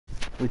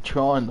we're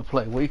trying to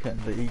play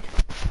weekend league.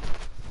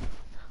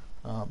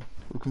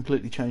 We've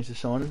completely changed the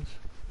signings.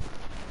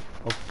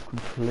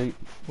 Completely.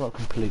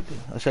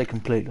 I say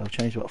completely. I've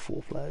changed about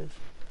 4 players.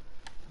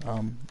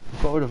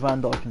 We've got rid of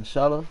Van Dijk and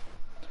Salah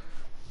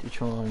to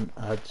try and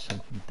add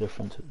something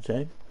different to the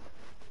team.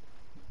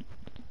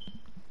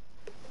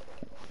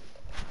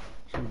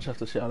 So we'll just have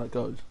to see how that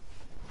goes.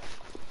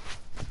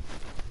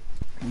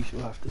 We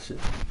shall have to see.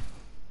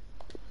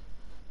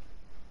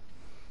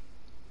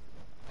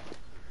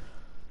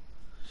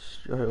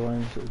 Straight away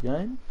into the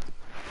game.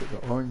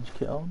 Put the orange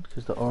kit on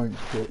because the orange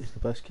kit is the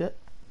best kit.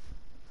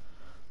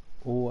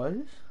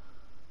 Always.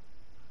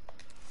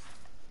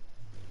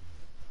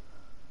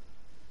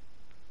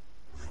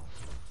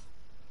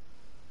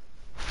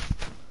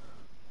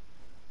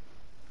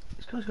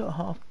 This guy's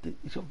got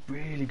he's got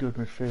really good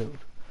midfield.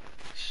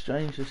 It's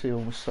strange to see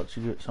someone with such a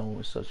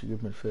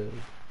good midfield.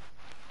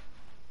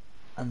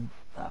 And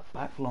that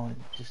back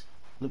line just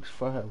looks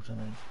frail to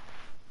me.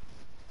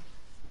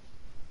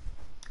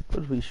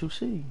 But we shall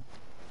see.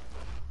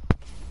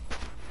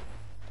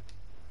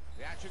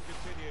 The action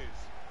continues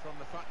from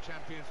the FUT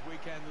Champions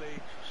Weekend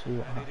League.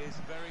 And it is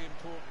very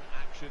important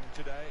action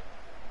today.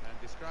 And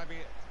describing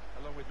it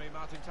along with me,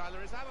 Martin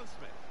Tyler, is Alan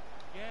Smith.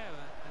 Yeah,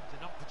 and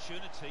an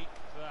opportunity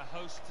for our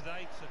host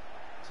today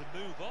to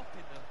move up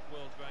in the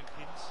world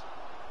rankings.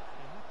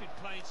 They have been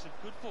playing some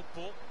good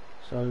football.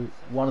 So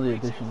one of the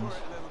additions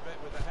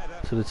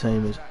to the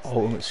team is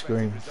Ultimate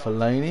Scream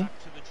Fellaini.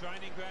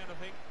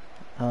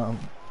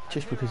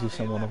 Just because he's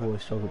someone I've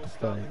always struggled to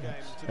play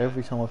against.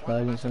 Every time I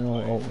play against him,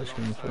 Ultimate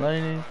Scream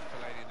Fellaini,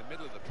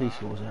 he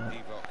scores out.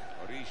 Divock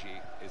Origi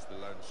is the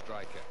lone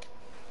striker.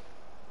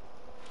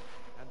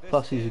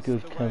 Plus he's a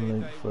good chem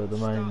link for the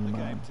main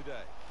man,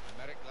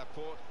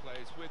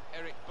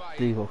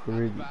 Divock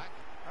Origi.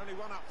 Only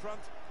one up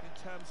front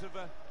in terms of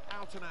an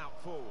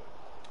out-and-out forward.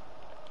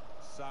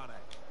 Sane.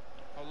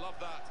 I love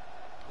that.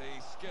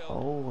 The skill.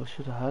 Oh, I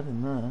should have had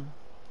him there.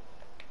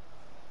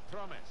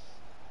 Promise.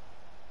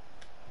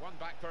 One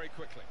back very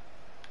quickly.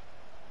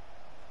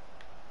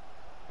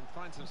 Can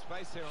find some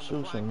space here on the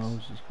flanks. Also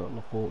knows he's got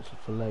Laporte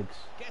for legs.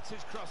 Gets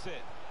his cross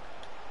in.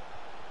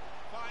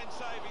 Fine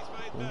save he's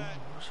made there.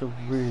 It's a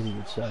really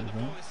good save,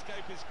 man.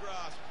 Escape his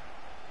grasp.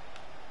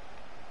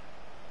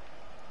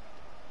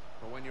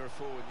 But when you're a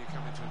forward, you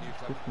come into a new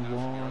club from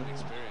your own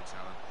experience,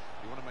 Alan.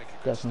 You want to make a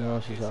good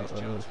start.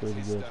 That's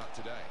really good.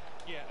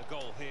 Yeah, a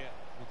goal here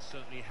would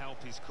certainly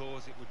help his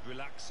cause. It would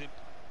relax him.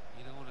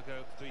 You don't want to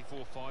go 3,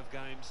 4, 5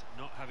 games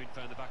not having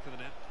found the back of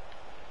the net.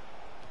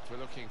 We're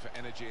looking for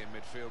energy in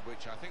midfield,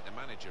 which I think the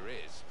manager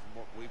is,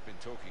 from what we've been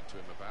talking to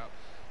him about.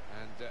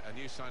 And a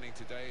new signing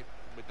today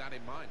with that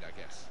in mind, I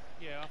guess.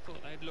 Yeah, I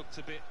thought they'd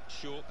looked a bit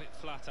short, a bit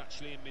flat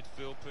actually in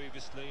midfield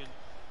previously, and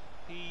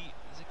he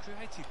is a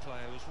creative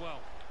player as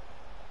well.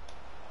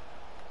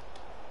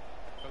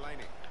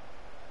 Fellaini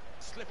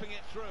slipping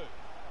it through.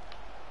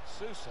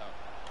 Suso.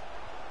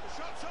 The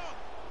shot's on.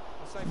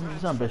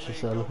 He's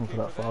ambitious there, looking for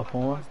that far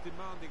corner.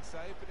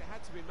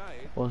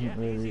 Wasn't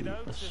really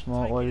a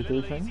smart way to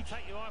do things. He's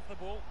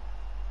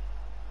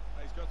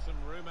got some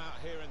room out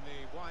here in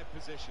the wide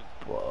position.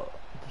 But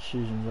the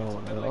decisions are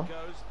what they are.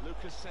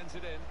 Lucas sends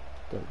it in.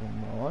 Don't go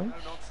nice.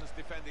 No nonsense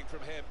defending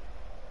from him.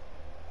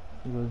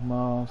 He goes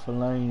Mar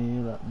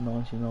Fellaini, that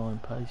 99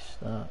 pace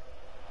that.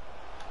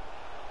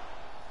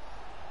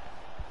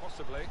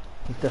 Possibly.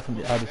 He's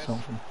definitely added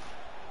something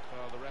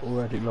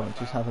already, like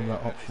just having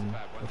that option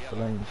of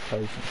Fellaini's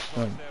pace and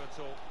strength.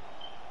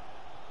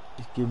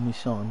 He's given me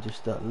something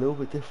just that little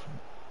bit different.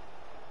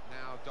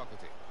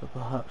 But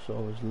perhaps I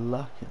was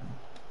lacking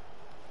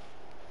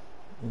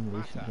in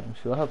recent games.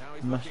 So I have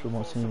messed with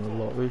my team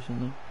a lot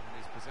recently.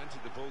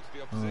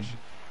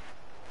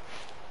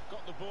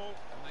 Got the ball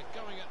and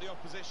they're going at the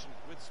opposition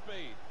with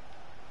speed.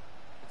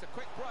 It's a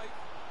quick break.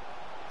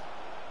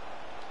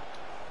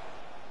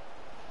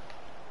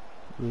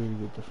 Really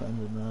good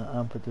defending there.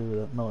 Ampadu with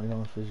that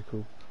 99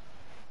 physical,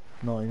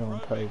 99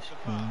 pace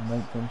can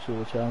make them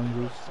sort of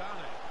challenges.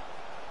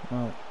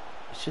 Well,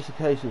 it's just a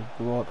case of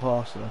the right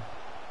pass there.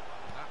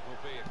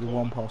 The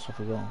one pass off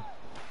a goal.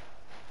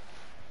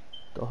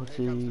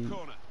 Doherty,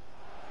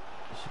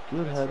 it's a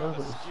good header,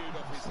 but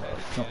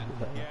it's not a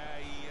good header.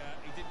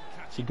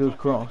 It's a good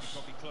cross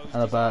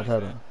and a bad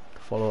header to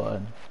follow it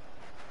in.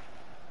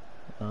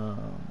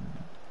 On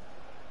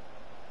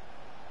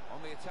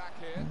the attack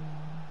here.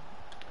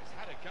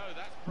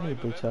 Really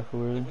big tackle,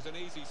 really. It was an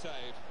easy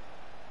save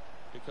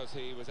because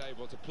he was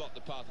able to plot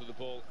the path of the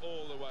ball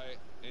all the way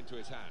into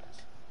his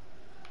hands.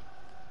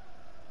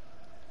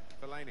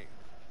 Fellaini.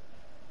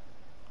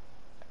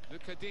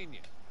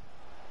 Lucadinho.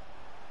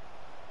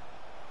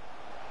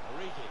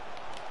 Origi.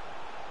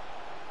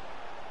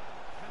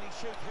 Can he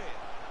shoot here?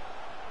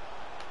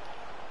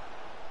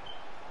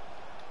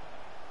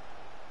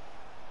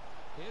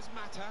 Here's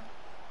Mata.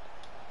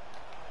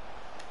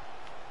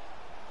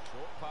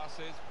 Short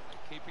passes,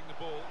 keeping the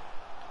ball.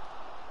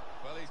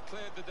 Well, he's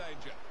cleared the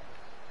danger.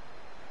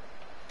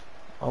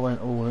 I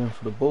went all in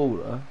for the ball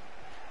there.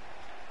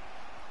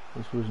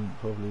 This wasn't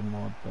probably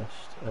my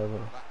best ever.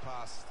 That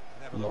pass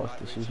life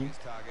decision.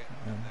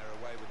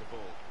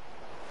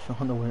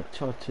 Trying to win,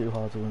 tried too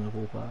hard to win the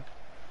ball back.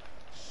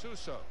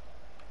 Suso.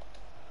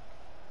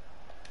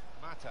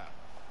 Mata.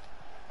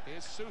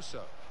 Here's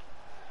Suso.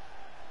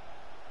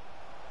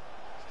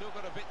 Still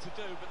got a bit to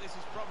do, but this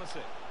is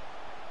promising.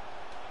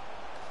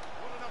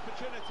 What an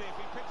opportunity if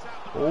he picks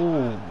out the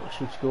Oh, I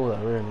should score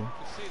that really.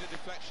 See the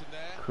deflection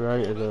there.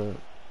 Created a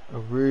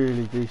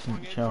really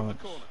decent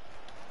chance.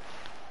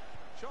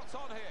 Shots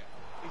on here.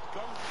 He's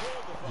gone for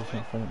the Just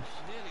not finished.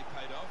 Nearly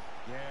paid off.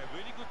 Yeah,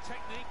 really good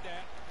technique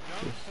there.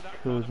 Known for that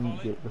Just kind of couldn't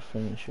volley. get the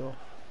finish off.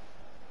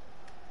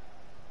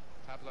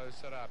 Pablo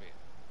Sarabia.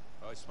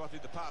 Oh, he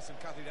spotted the pass and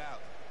cut it out.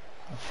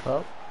 That's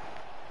foul.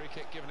 Free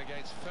kick given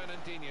against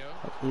Fernandinho.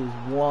 That is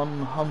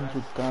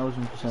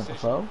 100,000% a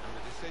foul. And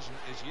the decision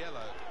is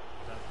yellow.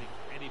 I don't think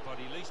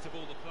anybody, least of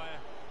all the player,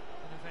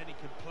 can have any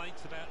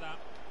complaints about that.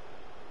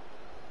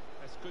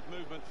 That's good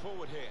movement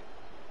forward here.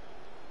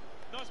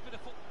 Nice bit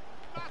of foot.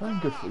 Playing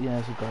good for, yeah,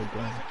 it's a great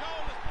game. There's a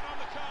goal that's been on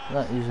the cards.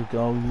 That is a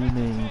goal you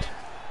need. At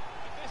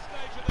this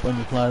stage of the When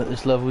you play at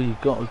this level, you've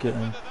got to get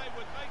them whether they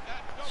would make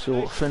that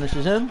sort of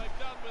finishes domination in. they've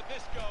done with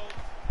this goal.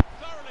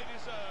 Thoroughly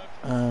deserved.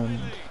 And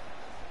They lead.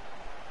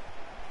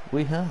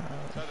 we have.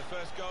 So the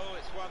first goal,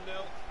 it's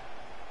 1-0.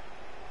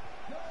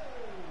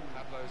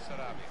 Pablo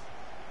Sarabia.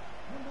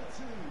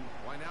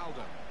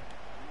 Wijnaldum.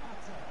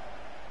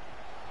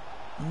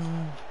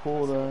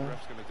 Poor That's what the there.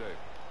 ref's going to do.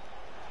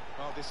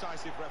 Well,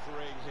 decisive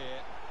refereeing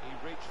here. He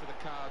reached for the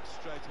card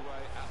straight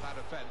away at that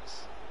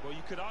offence. Well,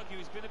 you could argue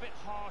he's been a bit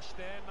harsh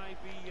there.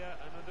 Maybe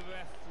another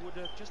ref would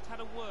have just had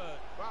a word.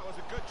 That was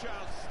a good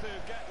chance to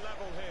get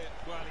level here.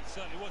 Well, it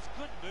certainly was.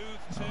 Good move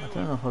too. I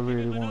don't know if I Give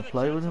really him want another to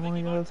play with chance. him I on a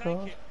think he yellow might take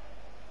card. it.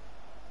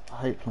 I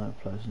hate playing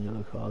players in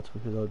yellow cards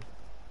because I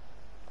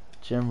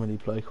generally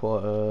play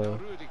quite Now a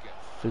Rudiger.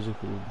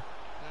 physical,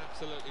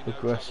 Absolutely no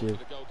aggressive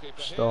trouble for the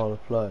goalkeeper style here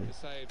of play. to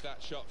save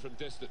that shot from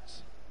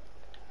distance.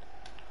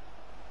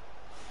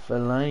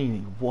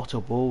 Fellaini, what a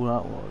ball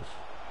that was.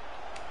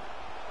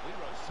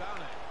 Leroy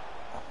Sané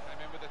came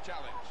in with a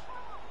challenge.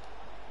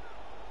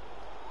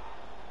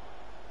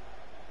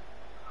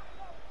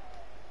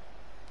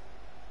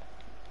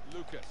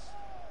 Lucas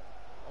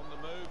on the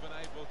move and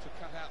able to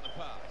cut out the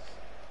pass.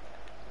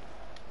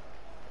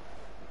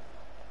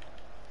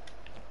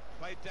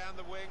 Played down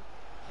the wing,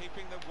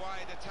 keeping the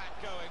wide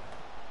attack going.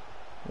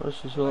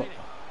 What's this up?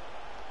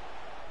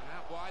 And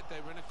out wide, they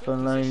were in a good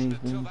Fellaini's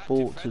position until been that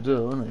bought to defender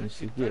do, isn't he? To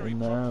acted get very in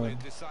there promptly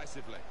and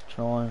decisively.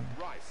 try and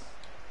Rice.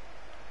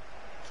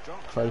 Strong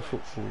play challenge.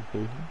 football with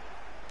people.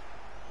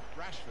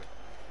 Rashford.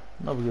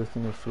 Another good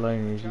thing with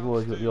Fellaini is you've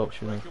always got the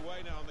option of Break away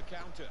now on the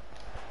counter.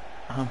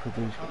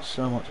 Ampadu got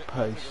so much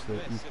pace that you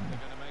If they're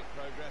going to make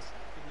progress,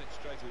 giving it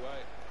straight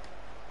away.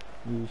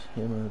 can use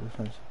him in a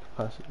defensive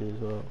capacity as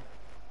well.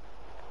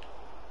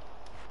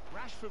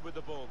 Rashford with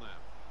the ball now.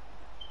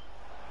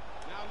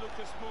 Now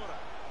Lucas Moura.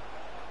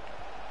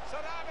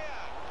 Sarabia.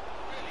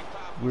 Really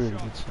powerful Really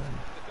shot. good save. The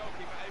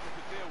goalkeeper able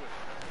to deal with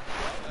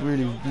it.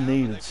 Really Goal now,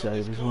 needed they've got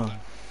save this as corner, well.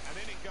 And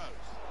in it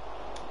goes.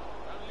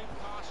 Only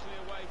partially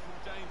away from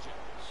danger.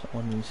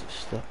 Someone needs to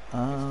step It's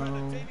out.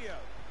 Fernandinho.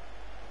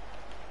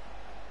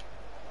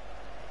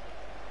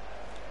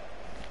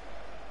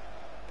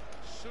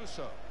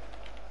 Suso.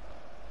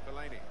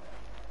 Fellaini.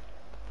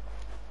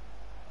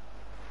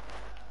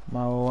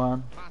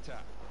 Marwan. Mata.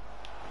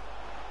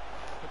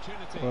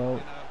 Opportunity Well. in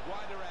a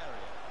wider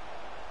area.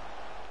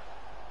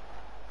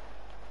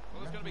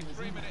 Well, there's going to be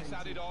 3 minutes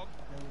added on.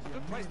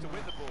 Good place to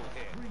win the ball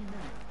here.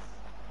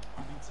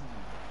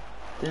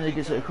 Didn't he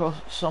get it across?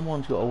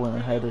 Someone's got to win a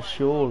header,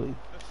 surely.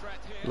 The threat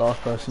here.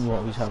 Last person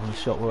what was having a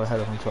shot with a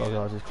header on target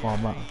guys is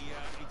Kwan Matter. He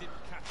didn't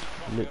catch it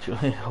properly.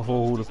 Literally, of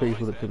all the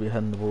people that could be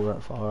heading the ball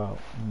that far out,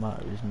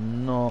 Matter is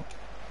not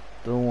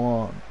the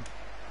one.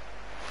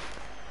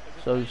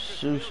 So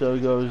Suso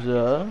goes there.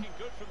 Looking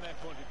good from their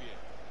point of view.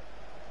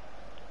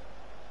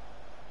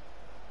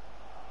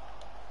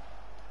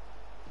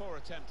 Poor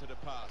attempt at a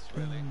pass,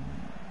 really.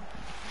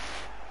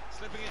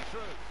 Slipping it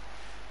through.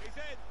 He's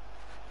in.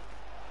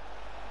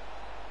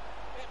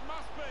 It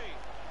must be.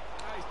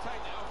 Now he's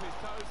taken it off his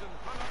toes and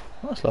hung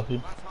up. That's lucky.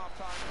 That's half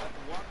time at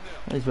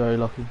 1-0. He's very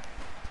lucky.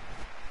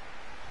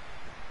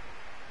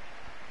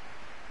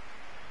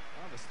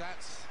 Well, the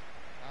stats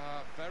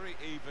are very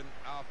even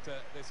after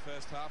this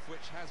first half,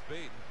 which has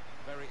been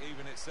very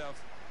even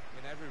itself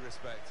in every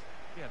respect.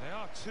 Yeah, they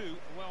are two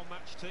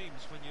well-matched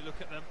teams when you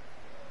look at them.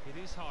 It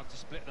is hard to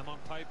split them on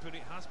paper, and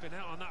it has been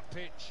out on that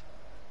pitch.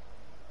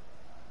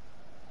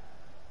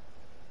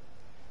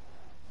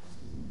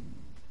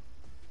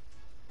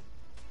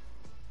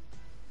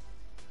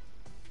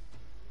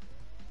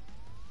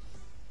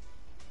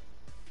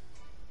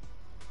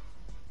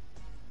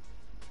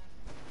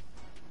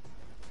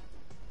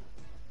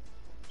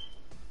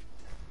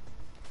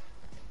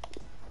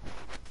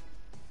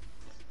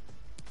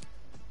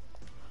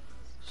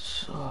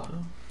 So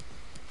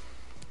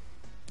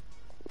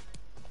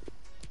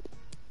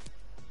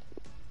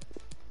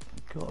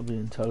got to be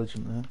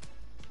intelligent there.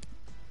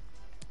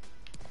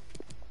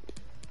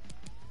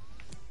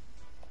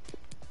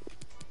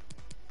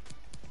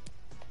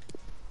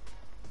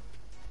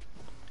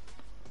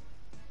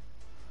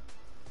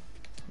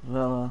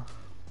 Vela,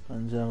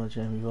 Benzema,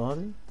 Jamie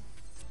Vardy.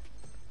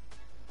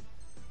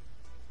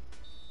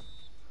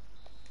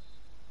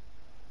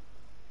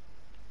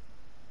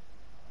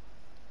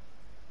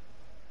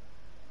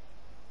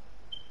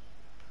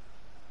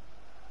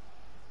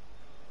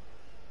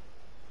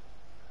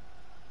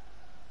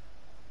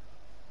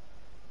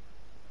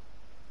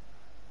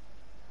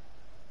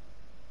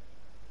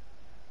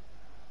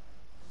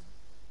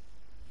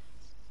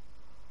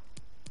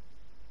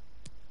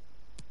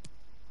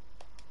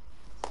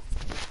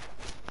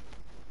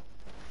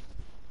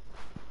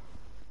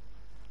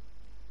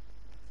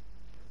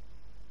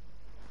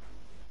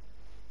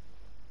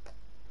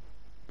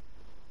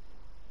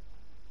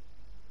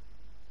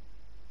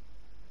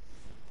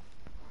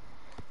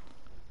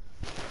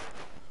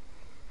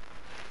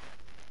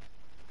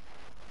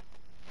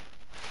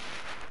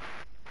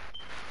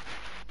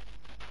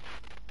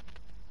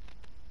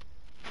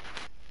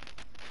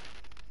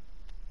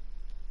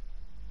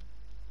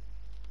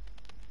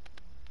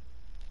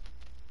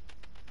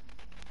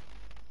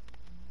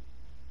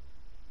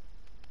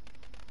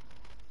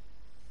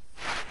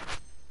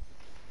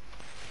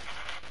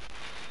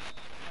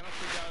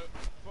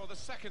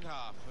 Second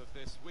half of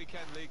this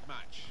weekend league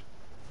match.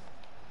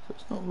 So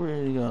it's not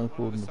really going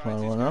according to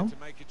plan right now. To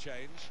make a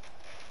change.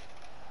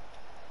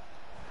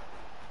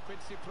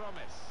 Quincy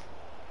Promise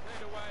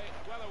cleared away,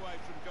 well away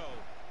from goal.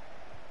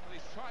 Well,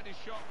 he's tried his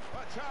shot,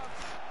 a chance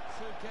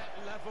to get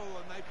level,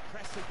 and they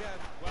press again.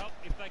 Well,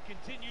 if they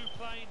continue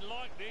playing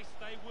like this,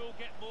 they will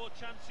get more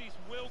chances.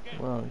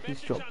 Well,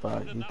 he's dropped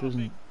back. He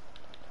doesn't.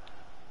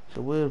 It's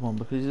a weird one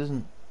because he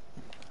doesn't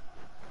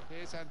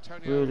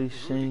really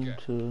seem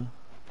to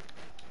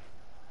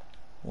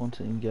want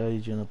to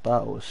engage in a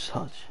battle as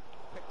such.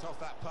 Picked off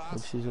that pass,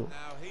 which is now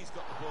he's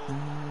got the ball.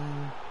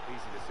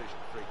 Easy decision,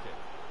 free kick.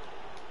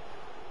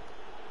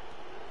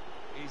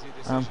 Easy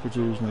decision. And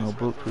produce now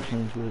booked, which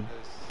means we're no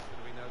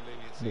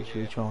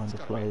literally trying to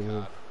play with.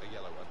 Yeah,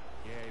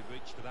 he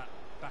reached for that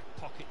back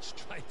pocket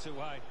straight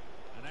away,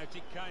 and out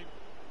it came.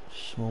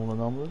 Smaller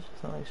numbers,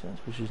 if that makes sense,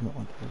 which is not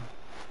ideal.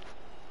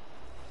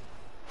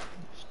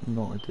 It's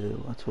not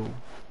ideal at all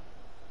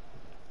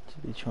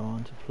to be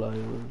trying to play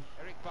with.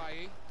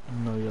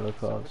 No yellow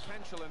cards.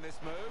 Potential in this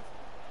move.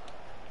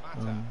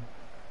 Mata.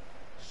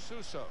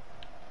 Suso.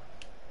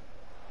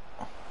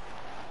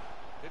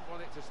 Didn't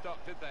want it to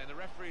stop, did they? And the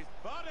referee's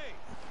body.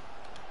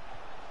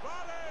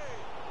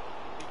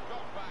 He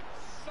got back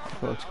somehow.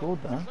 Thought I'd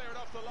scored there. Clear it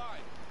off the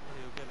line.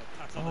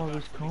 I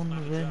was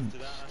convinced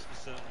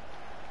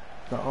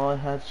that I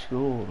had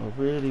scored.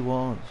 I really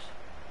was.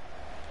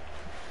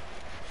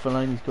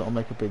 Fellaini's got to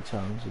make a big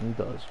challenge, and he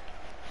does,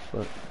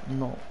 but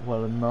not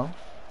well enough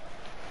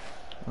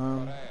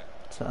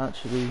to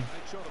actually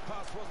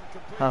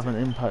have an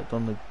impact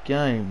on the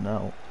game.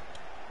 Now,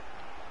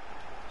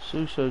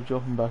 Suso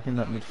dropping back in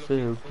that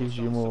midfield gives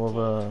you more of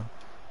a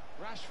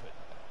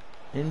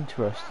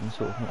interesting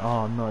sort of thing.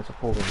 Oh no, it's a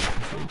poor goal to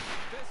concede.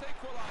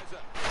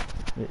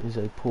 It is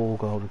a poor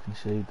goal to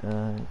concede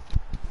there.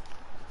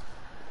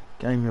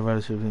 Game you're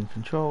relatively in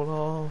control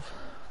of.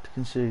 To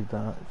concede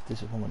that, it's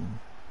disappointing.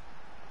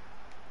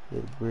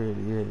 It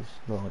really is.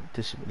 Like,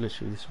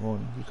 literally this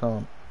morning, you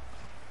can't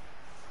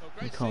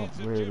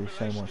really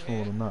say much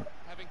more than that.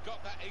 Having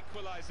got that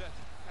equaliser,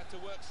 had to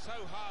work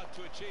so hard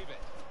to achieve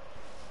it.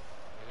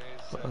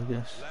 But I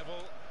guess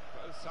level.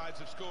 Both sides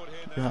have scored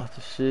here now. you have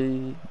to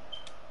see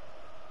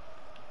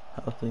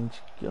how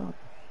things go.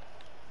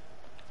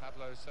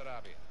 Pablo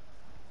Sarabia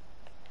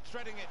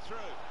threading it through.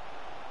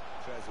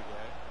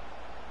 Trezeguet.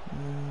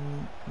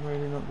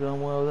 Really not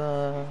going well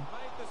there.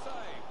 Made the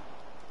save.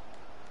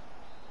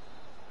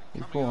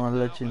 He's brought on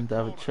legend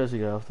David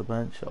Trezeguet off the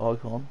bench at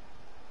Icon,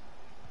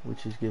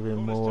 which is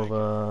giving more of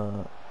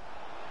a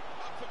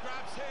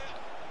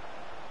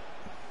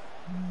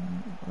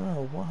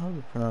oh, what how do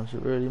you pronounce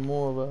it really?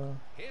 More of a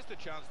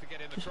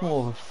just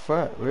more of a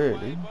threat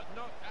really.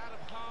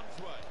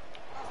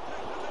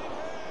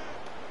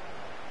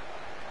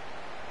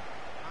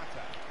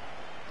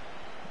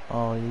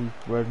 Oh, he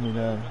read me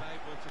there.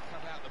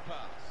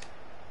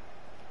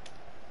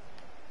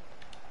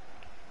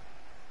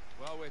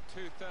 Well, we're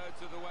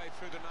 2/3 of the way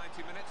through the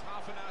 90 minutes,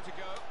 half an hour to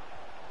go.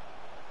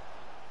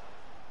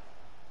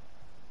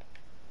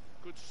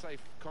 Good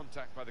safe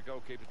contact by the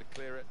goalkeeper to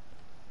clear it.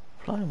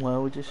 Playing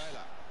well, we're just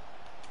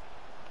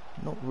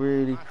not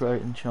really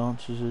creating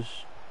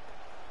chances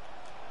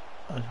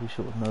as we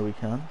sort of know we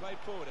can. Played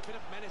forward, a bit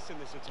of menace in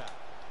this attack.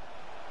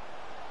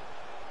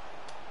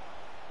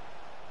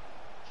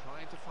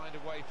 Trying to find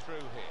a way through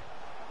here.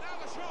 Now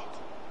the shot!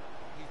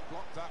 He's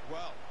blocked that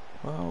well.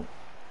 Well,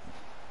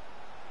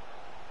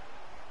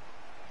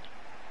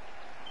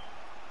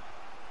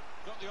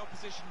 got the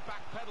opposition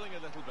backpedaling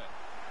a little bit.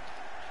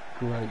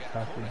 great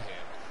tackle.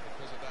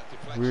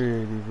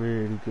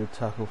 Really good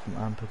tackle from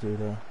Ampadu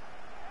there.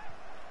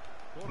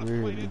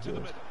 Really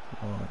good.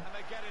 Right.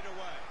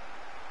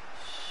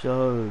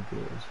 So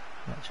good,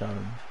 that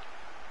challenge.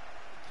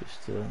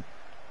 Just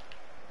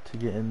to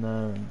get in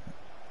there and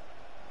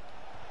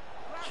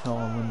try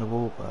and win the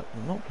ball back.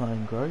 They're not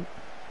playing great.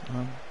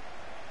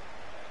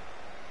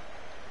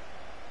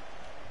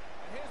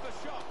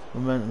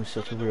 momentum is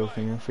such a real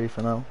thing in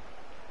FIFA now.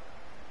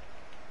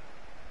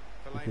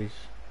 Because,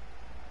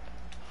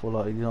 for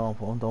like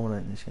example, I'm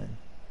dominating this game.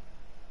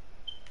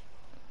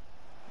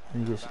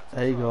 And he gets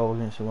a goal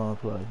against the run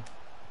of play.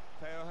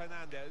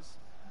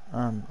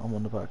 And I'm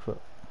on the back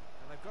foot.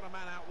 And they've got a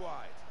man out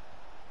wide.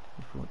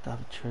 We've got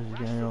David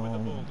Trezeguet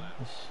on.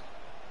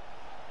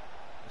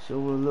 It's all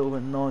a little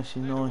bit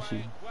nicey.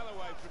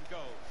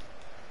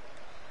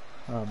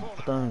 I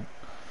don't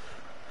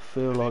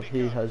feel like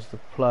he has the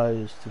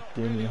players to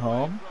do me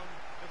harm.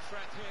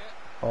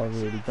 I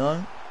really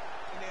don't.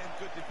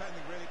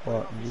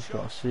 But you just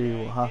got to see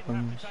what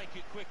happens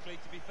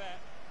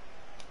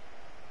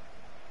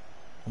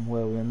and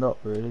where we end up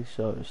really.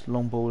 So it's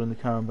long ball in the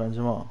Karim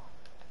Benzema.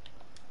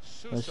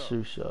 There's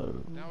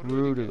Suso,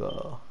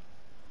 Rudiger.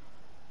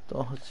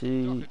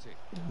 Doherty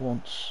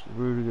wants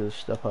Rudiger to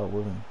step out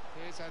with him.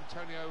 Here's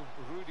Antonio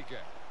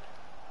Rudiger.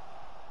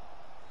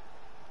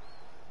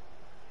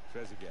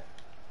 Trezeguet.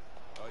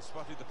 Oh, he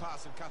spotted the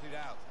pass and cut it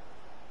out.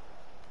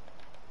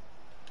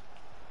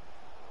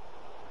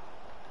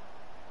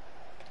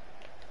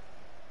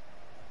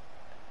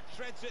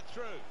 Threads it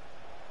through.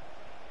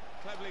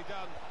 Cleverly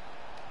done.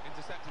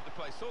 Intercepted the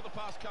play. Saw the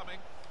pass coming.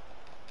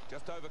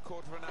 Just over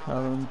quarter of an hour.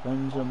 Karim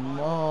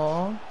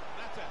Benzema.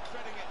 Nata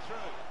threading it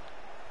through.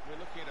 We're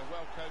looking at a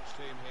well-coached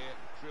team here,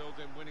 drilled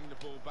in winning the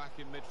ball back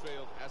in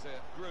midfield as a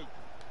group.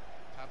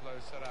 Pablo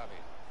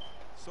Sarabia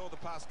saw the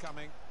pass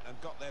coming and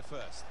got there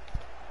first.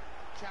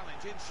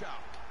 Challenge in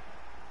sharp.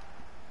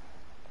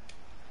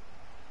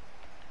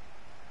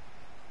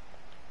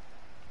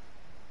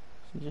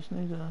 So you just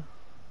need a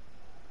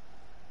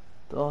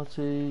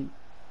Doherty.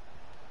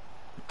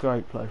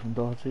 Great play from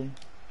Doherty.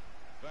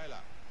 Vela.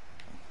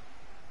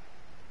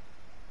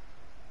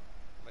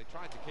 They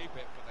tried to keep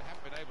it, but they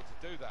haven't been able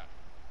to do that.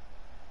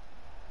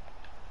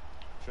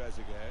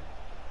 Trezeguet.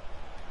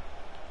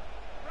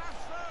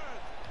 Rashford!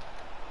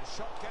 The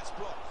shot gets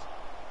blocked.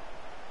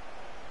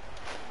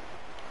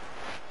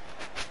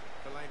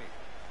 Delaney.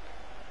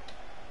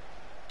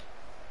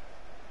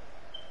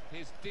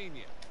 Here's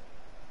Digne.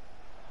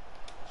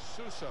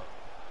 Suso.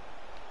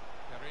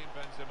 Karim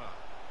Benzema.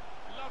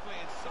 Lovely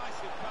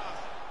incisive pass.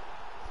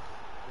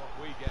 What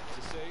we get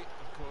to see,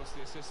 of course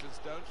the assistants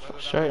don't.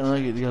 Straight and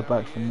I get to go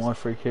back from my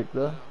free kick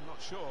there. I'm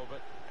not sure,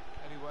 but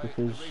anyway,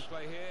 because the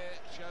replay here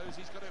shows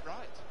he's got it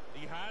right.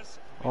 He has.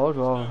 I'd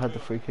rather have had the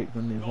free kick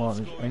than the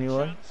advantage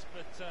anyway. Chance,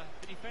 but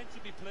the defence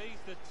will be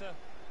pleased that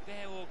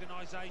their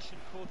organisation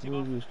caught him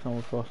Rudiger's come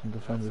across and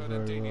defended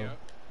very well.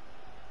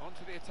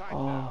 Onto the attack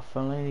Oh, now.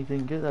 Fellaini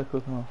didn't get that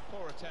quick enough.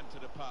 Poor attempt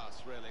at a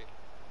pass, really.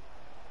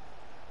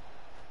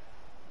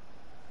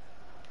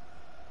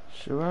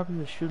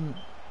 Sarabia shouldn't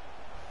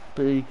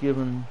be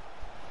given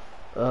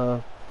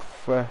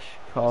fresh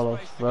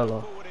Carlos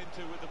Vela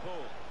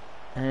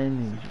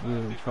any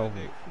real trouble,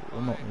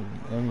 or not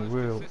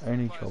even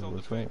any trouble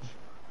at all.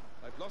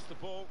 They've lost the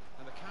ball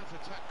and the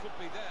counter-attack could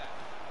be there.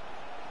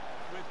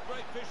 With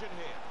great vision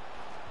here.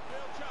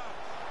 Real chance.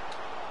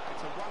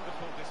 It's a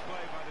wonderful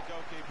display by the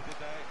goalkeeper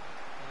today.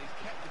 And he's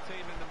kept the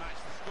team in the match.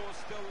 The score's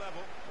still level.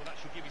 Well, that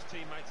should give his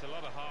teammates a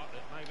lot of heart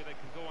that maybe they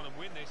can go on and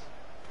win this.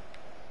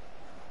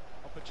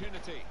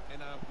 Opportunity in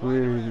a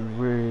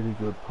really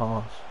good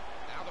pass.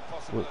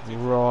 With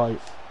right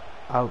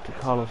out to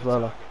Carlos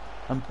Vela.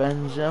 And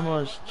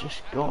Benzema's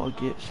just got to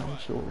get some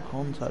sort of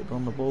contact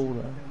on the ball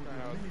there.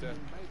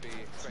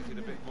 Maybe expected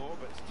a bit more,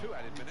 but it's 2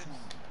 added minutes.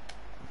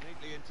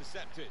 Neatly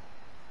intercepted.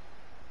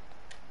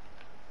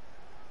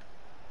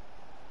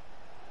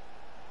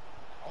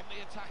 On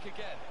the attack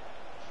again.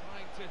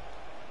 Trying to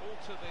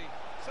alter the...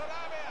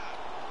 Sarabia!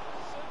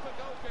 Super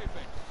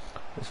goalkeeping.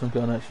 This one's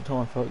going extra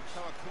time, folks.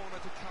 So a corner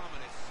to come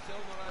and it's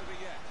still not over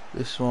yet.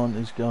 This one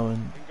is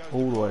going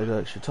all the way to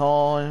extra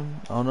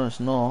time. Oh no, it's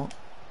not.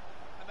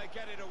 And they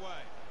get it away.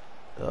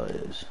 Oh, it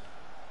is.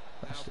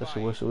 That's a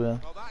whistle, yeah.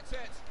 Well, that's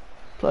it.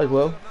 Played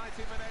well. 90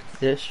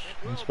 minutes. Yes,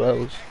 in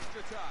spells.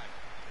 Extra time.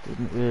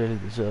 Didn't really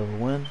deserve a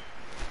win.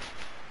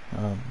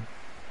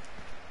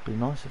 Be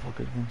nice if I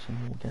could win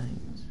some more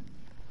games.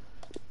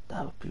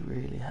 That would be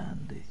really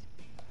handy.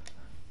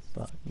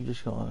 But you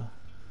just gotta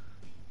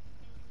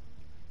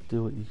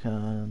do what you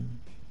can.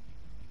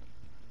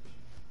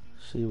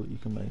 See what you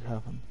can make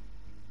happen.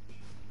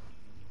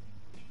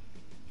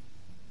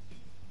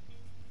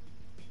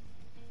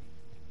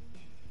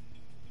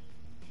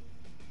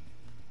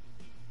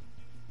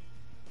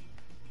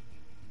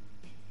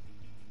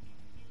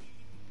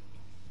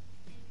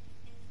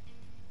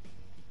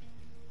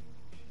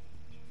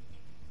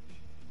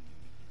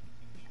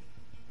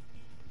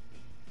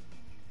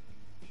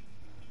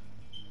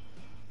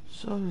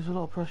 So there's a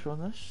lot of pressure on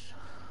this.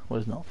 Well,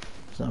 there's not.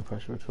 There's no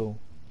pressure at all.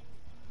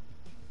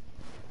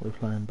 We're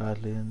playing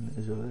badly and it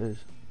is what it is.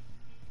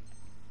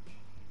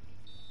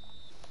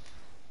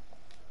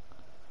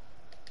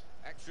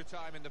 Extra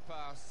time in the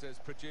past has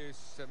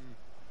produced some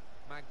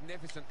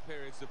magnificent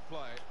periods of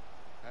play.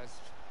 As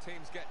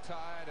teams get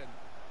tired and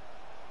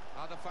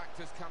other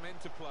factors come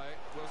into play,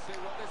 we'll see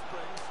what this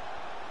brings.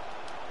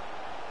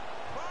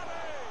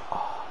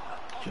 Oh,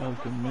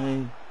 joking me.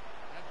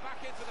 And back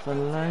into the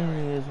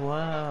Fellaini as well.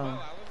 Well, Alan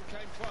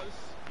came close.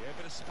 Yeah, a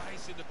bit of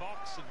space in the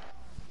box. And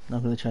Now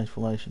I'm going to change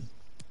formation.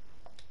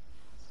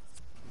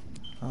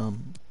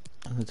 I'm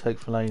going to take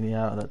Fellaini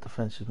out of that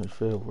defensive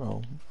midfield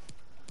role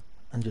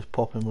and just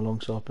pop him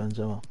alongside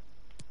Benzema.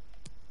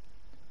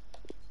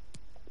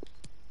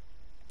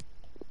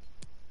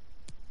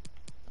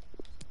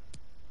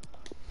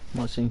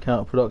 Might seem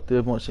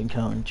counterproductive, might seem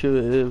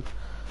counterintuitive.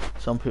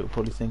 Some people are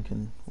probably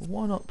thinking, well,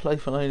 why not play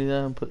Fellaini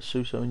there and put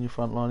Suso in your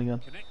front line again?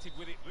 connected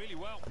with it really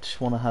well. I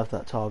just want to have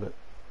that target.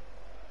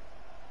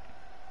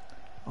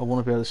 I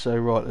want to be able to say,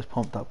 right, let's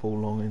pump that ball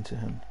long into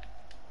him.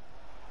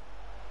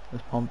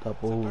 Let's pump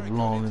that ball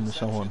long into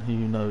someone who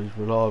you know is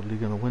reliably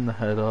going to win the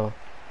header.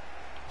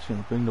 He's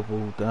going to bring the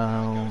ball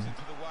down.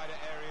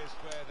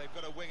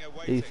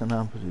 Ethan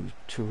Ampadu is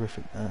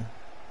terrific there.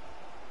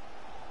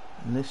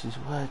 And this is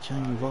where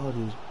Jamie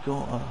Vardy's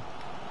got to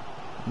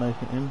make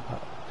an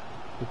impact,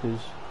 because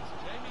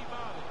Jamie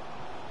Vardy.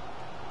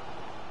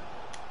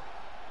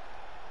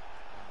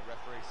 And the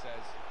referee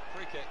says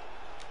free kick.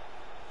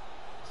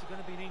 Is it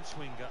going to be an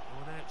in-swinger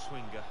or an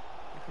out-swinger?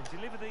 You can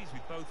deliver these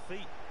with both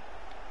feet.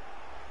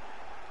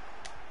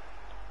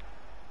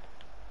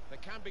 They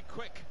can be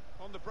quick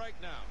on the break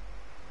now.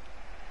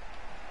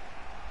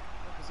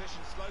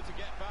 Opposition slow to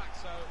get back,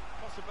 so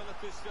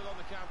possibilities still on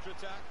the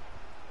counter-attack.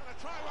 And a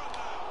try one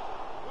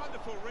now.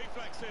 Wonderful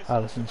reflexes.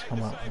 Alisson's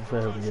come out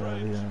very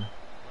early there.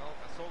 Well,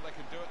 that's all they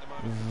can do at the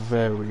moment.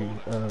 Very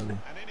early.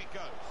 And in it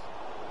goes.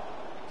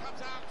 It comes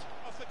out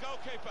off the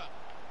goalkeeper.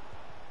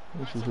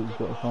 Which is what you've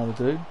got to kind of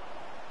do.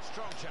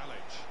 Strong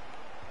challenge.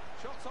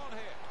 Shots on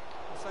here.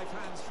 Safe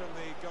hands from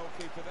the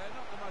goalkeeper there.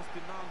 Not the most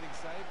demanding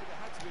save, but it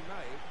had to be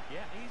made.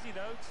 Yeah, easy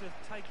though to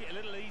take it a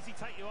little easy,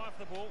 take your eye off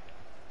the ball.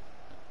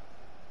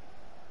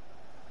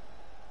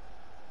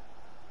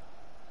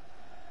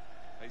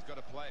 He's got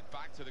to play it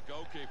back to the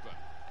goalkeeper.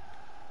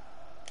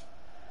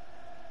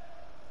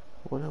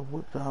 What a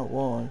whipped out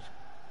wide.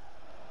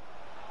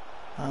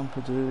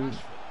 Ampadu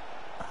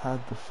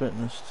had the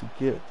fitness to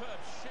get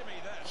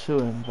to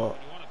him, but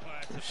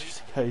it's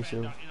just a case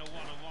of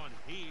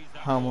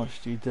how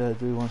much do you dare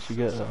do once you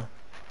get there.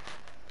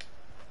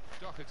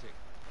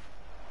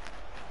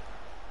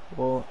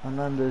 Well,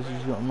 Hernandez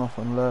has got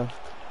nothing left.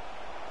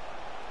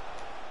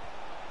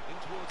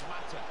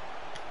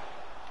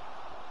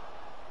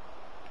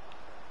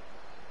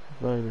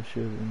 Vela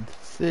should, in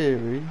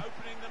theory, be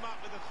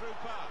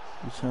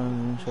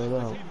turning inside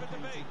out.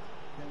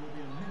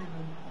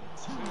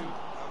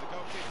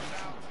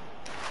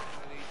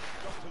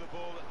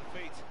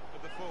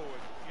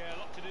 Yeah, a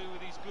lot to do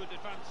with his good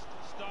advanced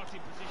starting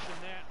position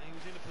there. He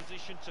was in a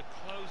position to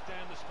close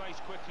down the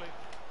space quickly.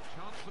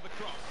 Chance for the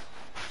cross.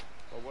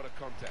 Well, what a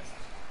contest.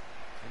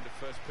 In the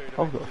first period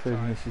I've got a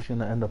feeling this is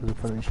going to end up as a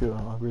penalty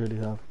shootout. I really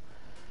have.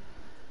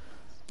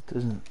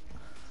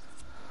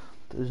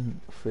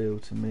 Doesn't feel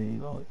to me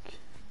like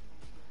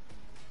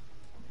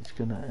it's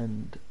going to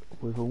end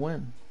with a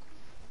win.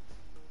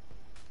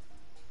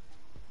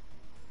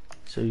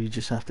 So you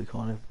just have to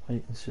kind of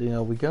wait and see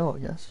how we go, I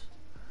guess.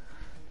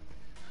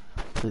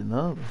 A bit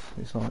nervous.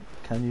 It's like,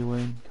 can you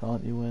win?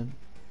 Can't you win?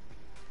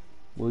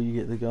 Will you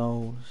get the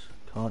goals?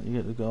 Can't you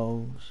get the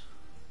goals?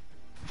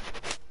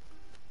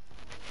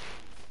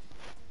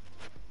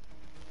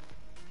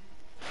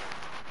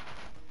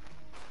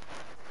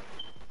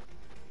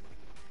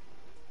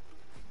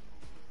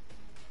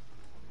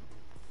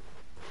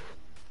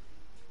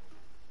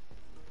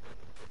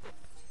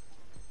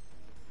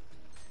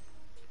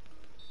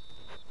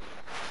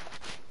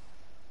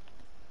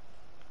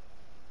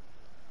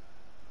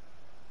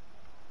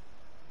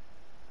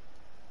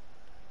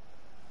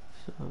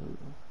 So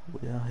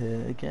we are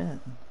here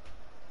again.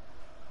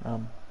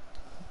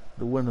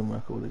 The winning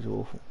record is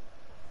awful.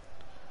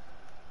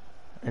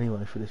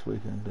 Anyway, for this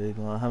weekend league,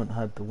 I haven't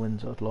had the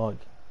wins I'd like.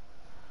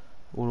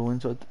 All the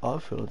wins I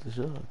feel I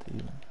deserved,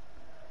 even.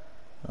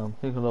 I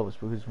think a lot of it's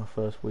because it's my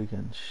first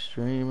weekend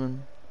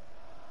streaming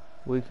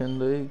weekend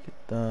league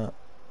that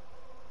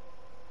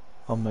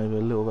I'm maybe a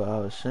little bit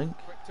out of sync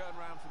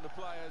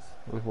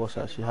with what's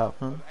actually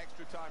happening.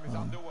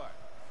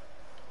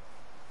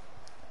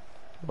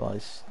 But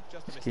it's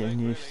getting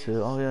used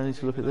to, oh yeah, I need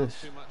to look at this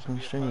because I'm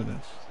streaming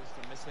this.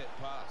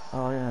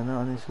 Oh yeah, no,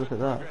 I need to look at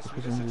that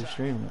because I'm just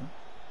streaming it.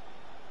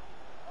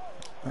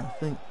 And I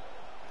think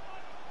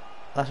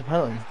that's a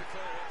penalty.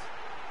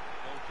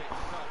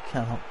 I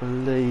cannot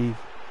believe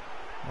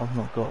I've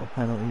not got a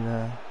penalty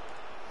there.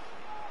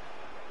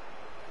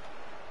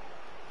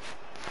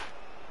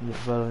 Yet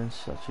Vela in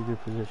such a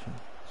good position.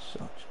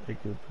 Such a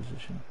good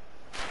position.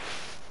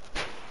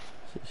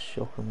 It's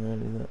shocking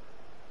really that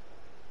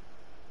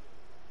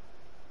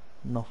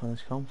nothing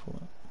has come from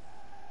it.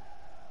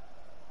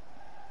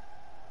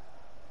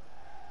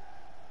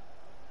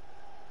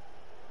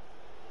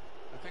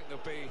 I think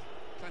there'll be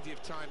plenty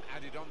of time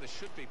added on. There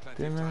should be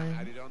plenty of time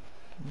added on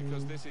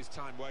because this is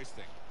time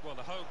wasting. Well,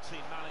 the home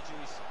team manager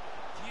is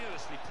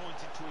furiously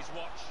pointing to his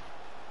watch,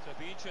 so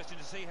it'll be interesting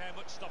to see how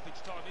much stoppage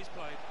time is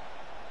played.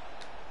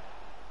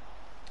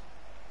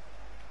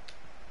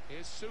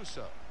 Here's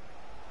Suso.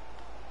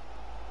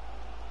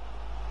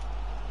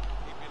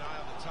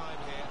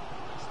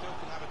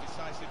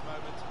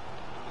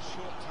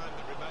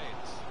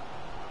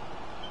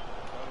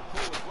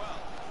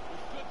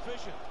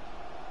 vision.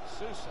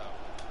 Suso.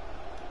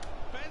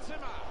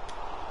 Benzema.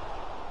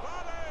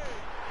 Volley.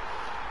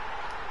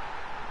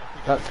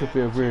 That could be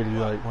a really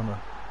late one.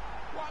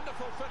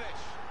 Wonderful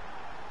finish.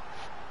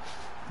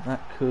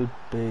 That could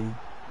be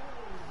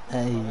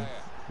a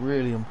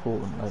really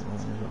important late one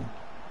as well.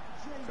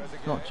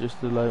 It's not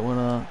just a late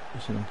winner,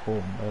 it's an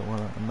important late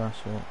winner, and that's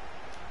what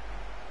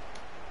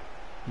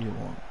you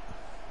want.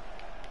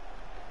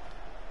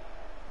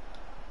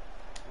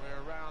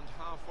 We're around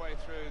halfway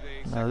through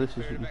the Now this is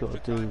what you've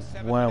got to do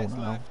well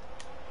now,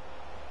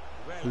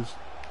 is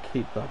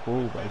keep that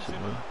ball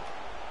basically.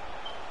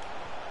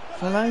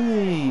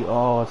 Fellaini!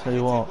 Oh, I'll tell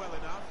you what,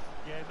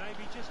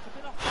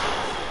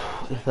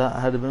 if that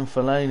had been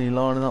Fellaini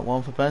lining up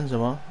one for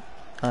Benzema,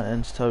 that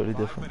ends totally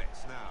different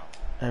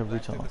every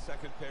time.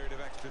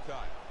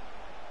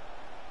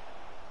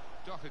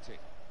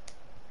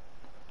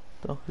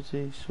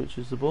 Doherty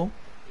switches the ball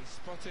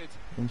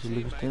into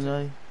Lucas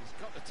Digne. He's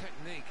got the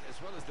technique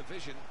as well as the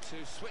vision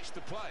to switch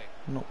the play.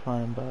 Not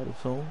playing bad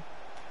at all.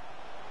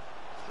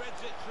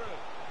 Threads it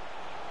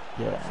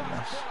through.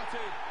 Yeah,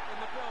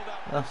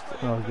 that's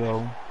another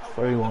goal.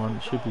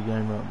 3-1. Should be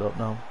game wrapped up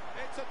now.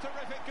 It's a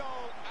terrific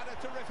goal and a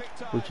terrific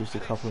time. With just a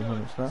couple of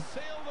minutes left.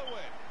 Seal the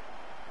win.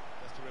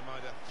 Just a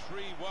reminder,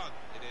 3-1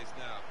 it is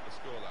now, the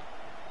scoreline.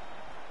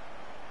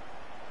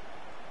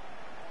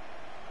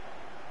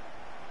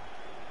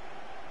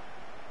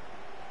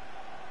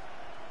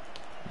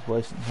 He's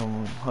wasting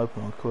time,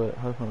 hoping I quit,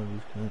 hoping I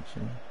lose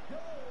connection.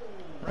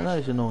 I know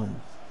it's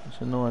annoying. It's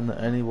annoying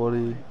that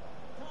anybody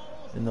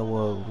in the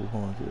world would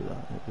want to do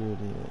that. It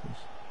really is.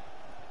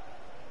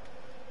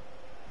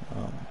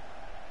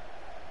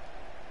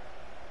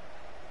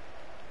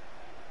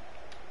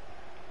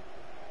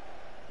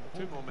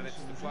 2 more minutes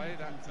to play,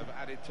 that of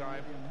added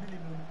time.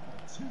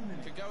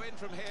 Can go in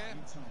from here.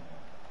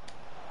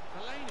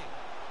 Fellaini.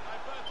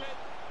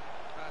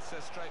 That's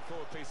a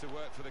straightforward piece of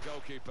work for the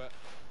goalkeeper.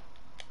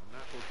 And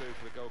that will do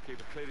for the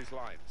goalkeeper. Cleared his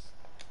lines.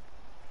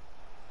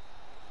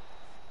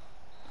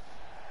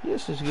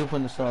 Yes, it's a good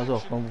one to start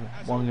off on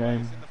one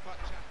game.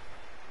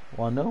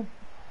 1-0.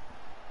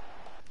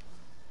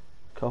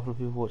 Couple of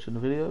people watching the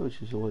video,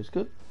 which is always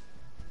good.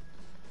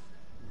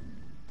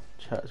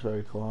 Chat's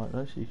very quiet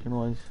though, so you can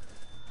always...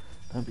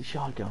 Don't be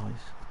shy, guys.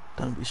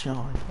 Don't be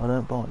shy. I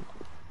don't bite.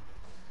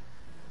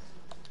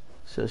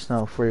 So it's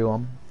now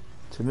 3-1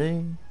 to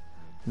me.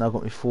 Now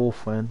got my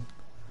 4th win.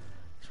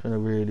 It's been a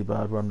really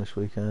bad run this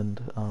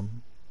weekend.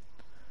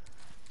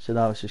 So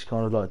now it's just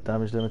kind of like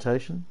damage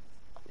limitation.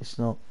 It's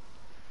not...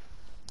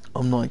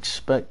 I'm not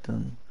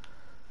expecting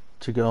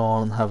to go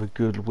on and have a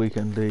good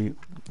weekend league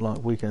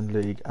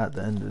at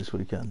the end of this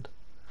weekend.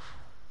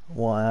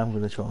 What I am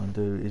going to try and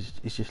do is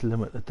just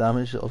limit the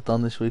damage that I've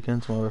done this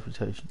weekend to my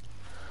reputation.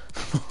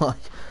 like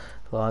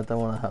I don't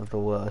want to have the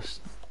worst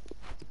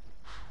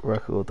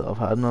record that I've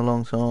had in a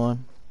long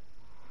time.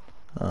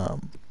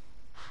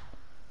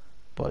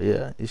 But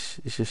yeah, it's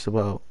just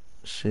about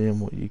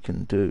seeing what you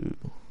can do.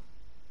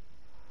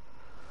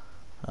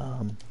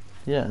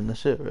 Yeah, and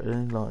that's it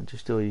really. Like,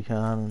 just do what you can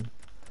and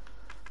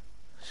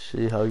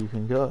see how you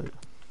can go.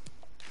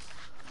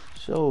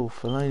 So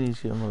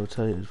Fellaini's getting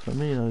rotated.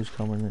 Firmino's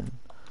coming in.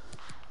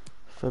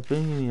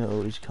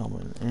 Fabinho is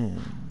coming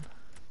in.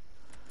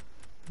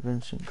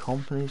 Vincent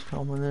Kompany's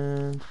coming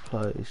in to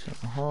play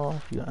centre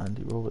half. You got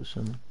Andy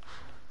Robertson,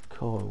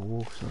 Kyle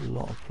Walker, a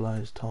lot of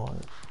players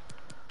tired.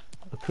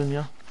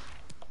 Acuna,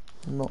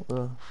 not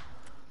the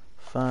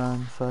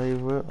fan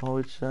favourite, I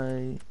would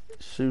say.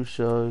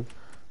 Suso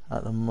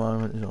at the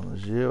moment is on a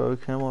 0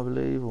 cam, I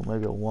believe, or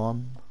maybe a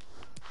 1.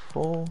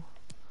 4.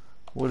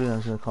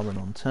 William's going to come in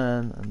on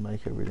 10 and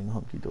make everything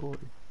hunky dory.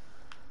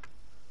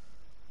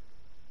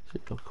 So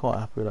I'm quite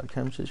happy with that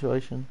cam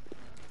situation.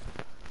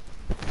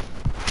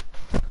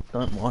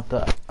 Don't mind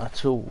that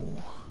at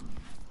all.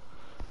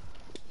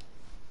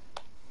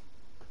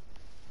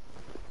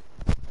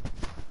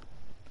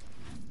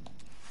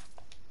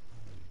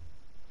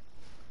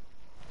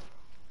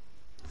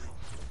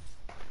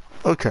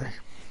 Okay,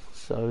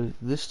 so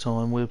this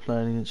time we're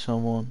playing against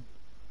someone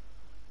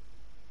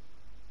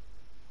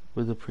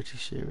with a pretty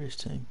serious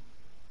team.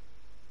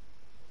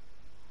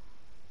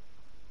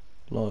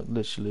 Like,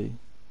 literally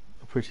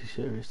a pretty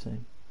serious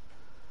team.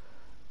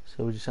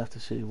 So we just have to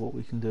see what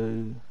we can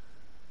do.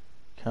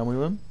 Can we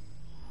win?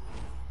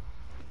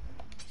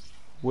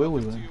 Will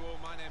we win?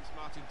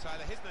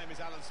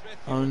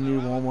 Only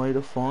one way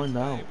to find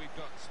out. We've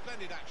got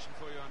splendid action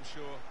for you, I'm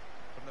sure,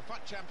 from the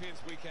FUT Champions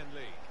Weekend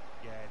League.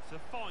 Yeah, it's a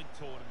fine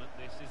tournament,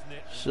 this, isn't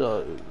it?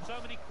 So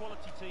many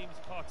quality teams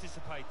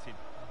participating.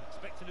 I'm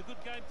expecting a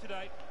good game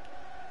today.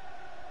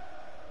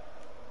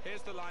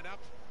 Here's the lineup.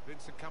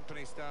 Vincent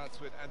Kompany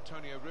starts with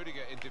Antonio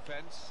Rudiger in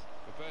defence.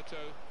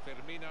 Roberto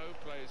Firmino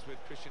plays with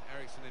Christian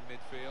Eriksen in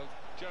midfield.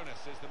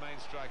 Jonas is the main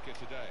striker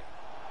today.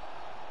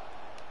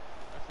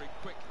 Referee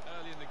quick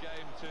early in the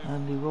game to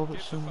Andy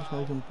Robertson's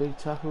making big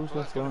tackles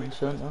left, right and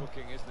centre.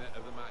 Booking, isn't it,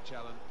 of the match,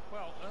 Alan?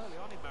 Well, early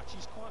on in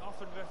matches, quite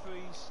often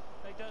referees,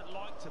 they don't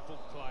like to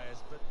book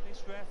players, but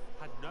this ref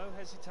had no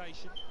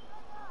hesitation.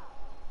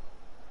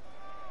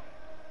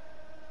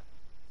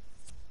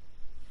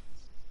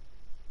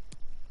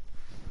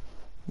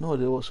 No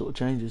idea what sort of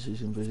changes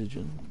he's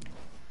envisaging.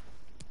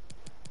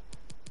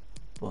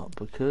 But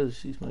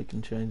because he's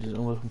making changes,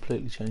 I'm going to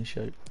completely change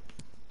shape.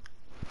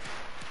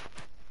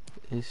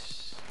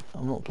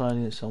 I'm not playing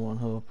against someone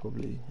who I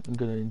probably am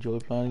going to enjoy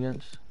playing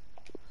against.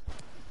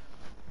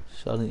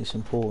 So I think it's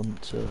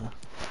important to...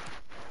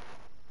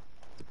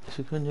 Is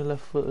Acuna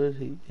left-footed?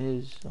 He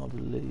is, I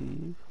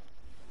believe.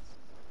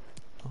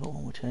 I've got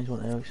one more change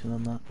on Ericsson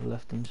on that, the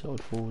left-hand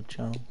side forward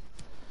channel.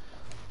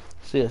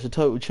 So yeah, it's a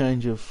total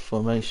change of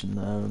formation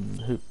there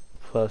and hoop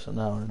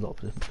personnel in a lot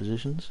of different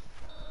positions.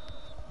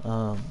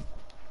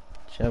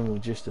 General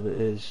gist of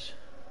it is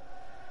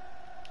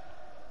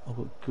I've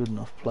got good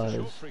enough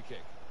players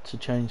to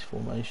change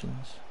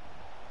formations.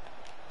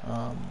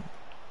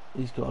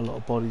 He's got a lot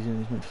of bodies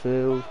in his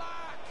midfield.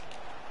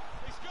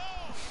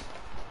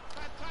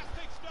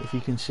 If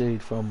you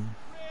concede from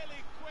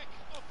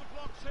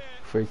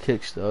free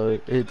kicks though,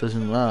 it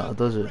doesn't matter,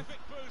 does it?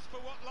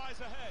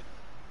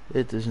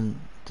 It doesn't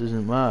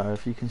matter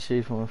if you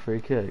concede from a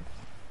free kick.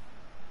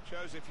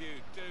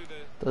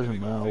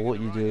 Doesn't matter what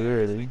you do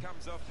really.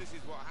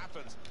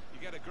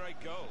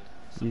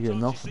 You get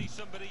nothing.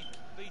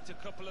 A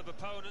couple of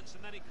opponents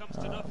and then it comes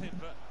to nothing,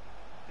 but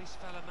this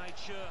fella made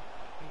sure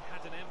he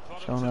had an end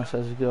product. Jonas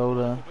has a goal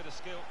there.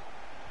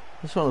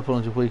 That's one of the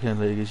problems with weekend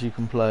league is you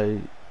can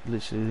play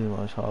literally the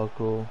most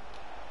hardcore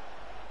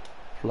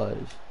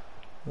players.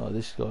 Like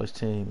this guy's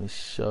team is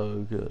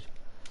so good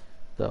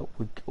that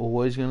we're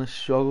always going to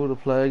struggle to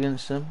play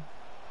against them.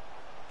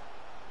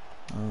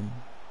 Kyle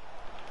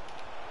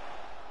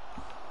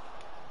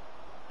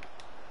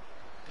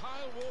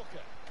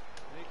Walker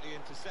neatly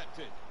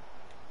intercepted.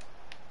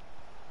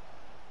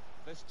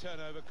 This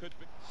turnover could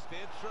be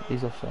steered through.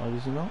 He's offside,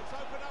 is he not? It's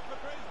open up for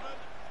Griezmann.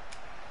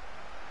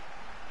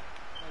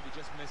 Maybe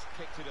just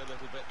kicked it a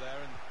little bit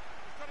there, and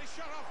he's got his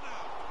shot off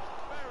now.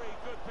 Very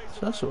good piece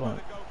So that's of work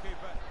alright. by the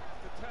goalkeeper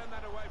to turn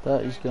that away from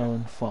That is danger.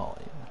 going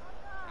fine.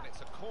 And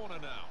it's a corner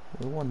now.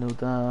 We're 1-0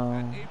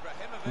 down.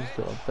 Ibrahimovic. He's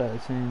got a better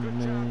team than Good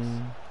me. chance.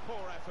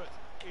 Poor effort.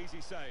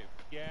 Easy save.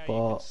 Yeah, But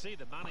you can see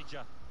the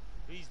manager.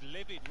 He's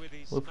livid with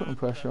his we're putting man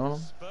pressure on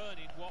him.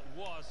 spurning what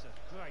was a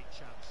great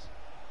chance.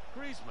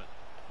 Griezmann.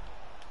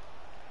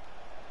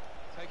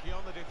 Taking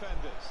on the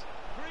defenders.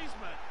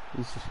 Griezmann.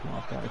 He's just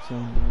got a better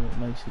team. It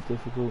makes it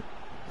difficult.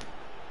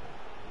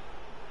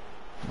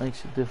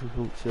 Makes it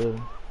difficult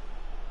to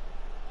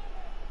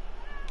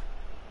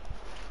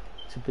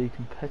be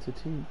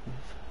competitive.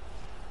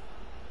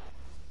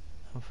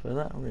 And for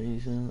that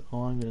reason,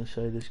 I'm going to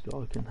say this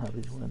guy can have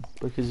his win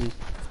because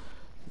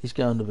he's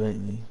going to beat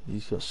me.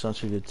 He's got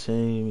such a good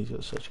team. He's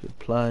got such good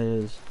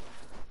players.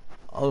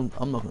 I'm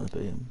not going to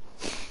beat him.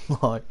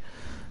 like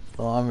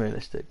I'm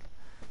realistic.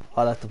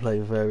 I'd have to play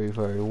very,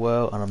 very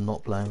well, and I'm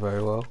not playing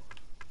very well,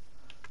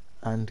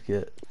 and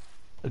get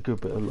a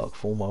good bit of luck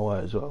fall my way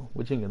as well,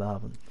 which ain't going to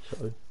happen.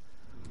 So,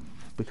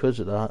 because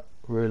of that,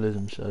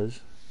 realism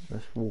says,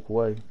 let's walk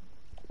away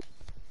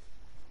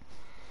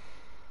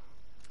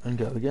and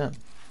go again.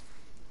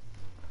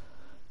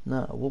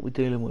 Now, what we're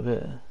dealing with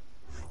here.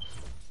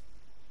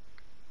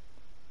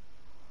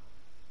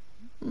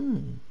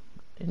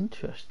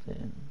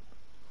 Interesting.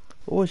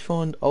 Always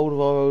find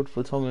Alderweireld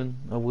for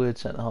Tongan a weird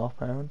centre half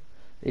pairing.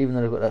 Even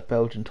though they've got that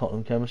Belgian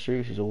Tottenham chemistry,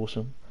 which is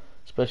awesome.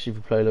 Especially if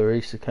you play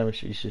Lloris, the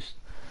chemistry is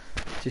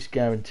just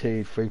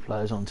guaranteed 3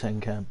 players on 10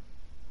 chem.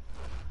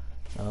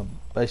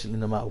 Basically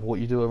no matter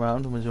what you do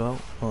around them as well.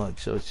 Like,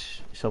 so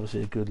it's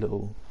obviously a good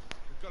little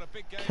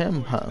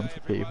chem pattern for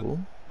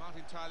people.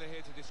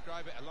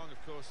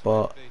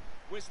 But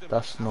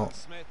that's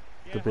not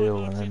the be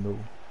all and end all.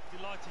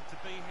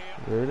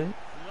 Really?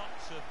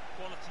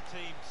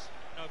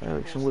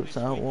 Ericsson whips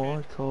it out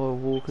wide. Kyle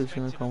Walker's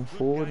going to come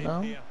forward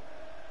now.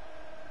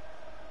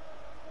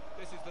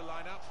 This is the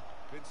lineup.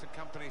 Vincent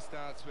Kompany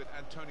starts with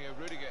Antonio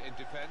Rudiger in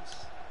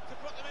defence. To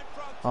put them in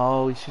front.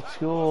 Oh, he should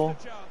score.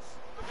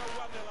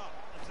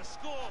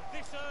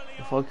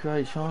 If I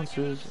create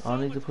chances, I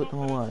need to put them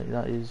away.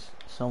 That is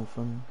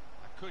something.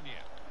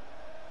 Acuna.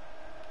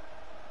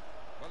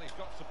 Well, he's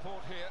got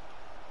support here.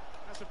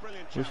 That's a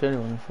brilliant challenge. Which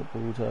anyone in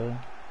football would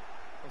have.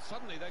 Well,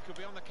 suddenly they could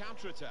be on the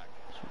counter-attack.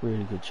 It's a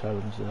really good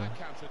challenge there. That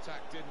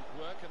counter-attack didn't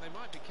work, and they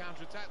might be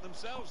counter-attacked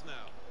themselves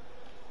now.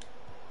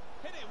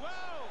 Hit it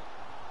well.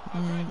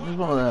 It was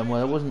one of them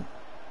where there wasn't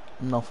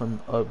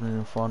nothing opening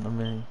in front of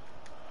me.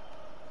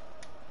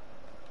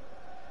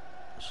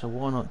 So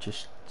why not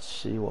just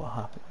see what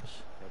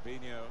happens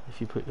if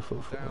you put your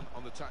foot through down it?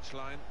 on the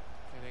touchline,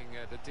 getting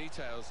the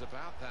details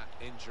about that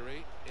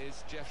injury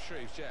is Jeff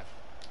Shreves. Jeff.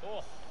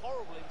 Oh,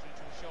 horrible injury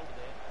to the shoulder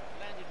there.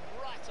 Landed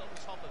right on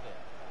top of it.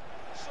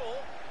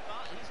 Short,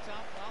 but he's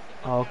tough.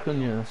 Oh,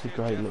 couldn't you? That's a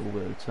great little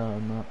bit of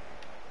turn, that.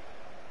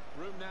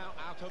 Room now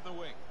out on the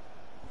wing.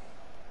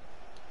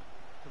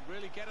 Can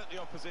really get at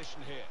the opposition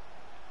here.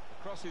 The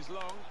cross is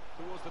long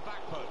towards the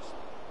back post.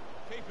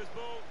 Keeper's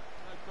ball,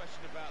 no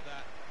question about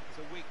that. It's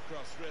a weak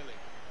cross, really.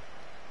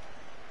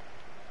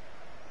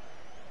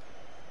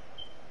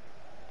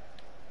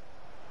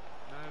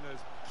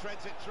 Nanas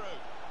threads it through.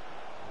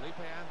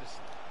 Felipe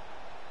Anderson.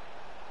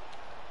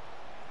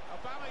 Up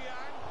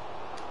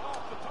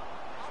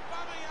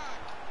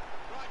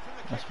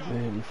That's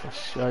really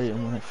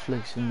frustrating when it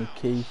flicks in the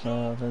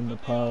keeper, then the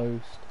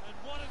post.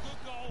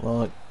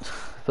 Like,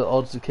 the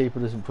odds the keeper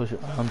doesn't push it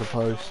around the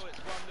post,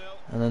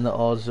 and then the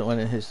odds that when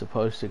it hits the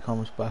post it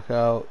comes back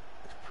out.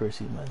 It's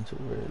pretty mental,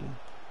 really.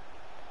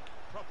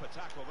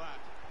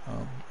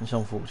 It's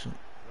unfortunate.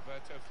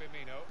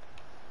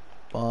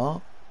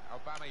 But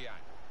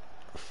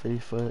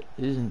FIFA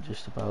isn't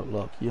just about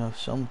luck. You have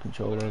some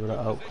control over that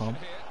outcome.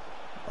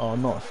 Oh,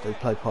 not if they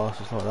play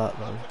passes like that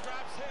though.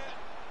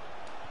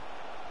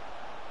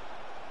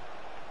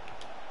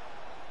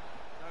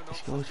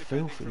 This guy's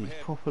filthy. He's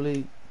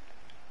properly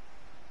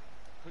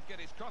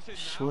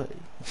sweaty.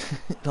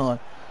 like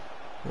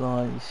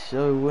he's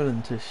so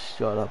willing to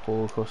strike that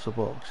ball across the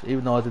box.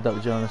 Even though I did that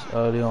with Jonas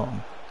early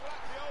on.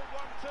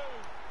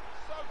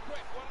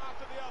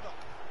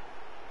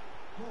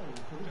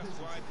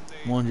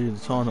 Mind you, the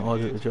time that I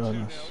did it with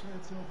Jonas,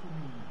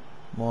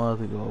 my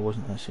other guy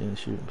wasn't actually in a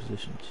shooting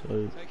position,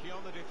 so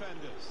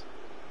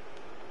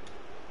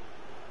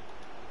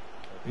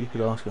you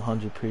could ask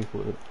 100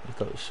 people if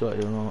that was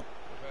sweaty or not,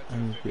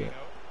 and you'd get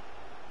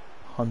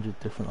 100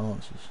 different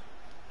answers.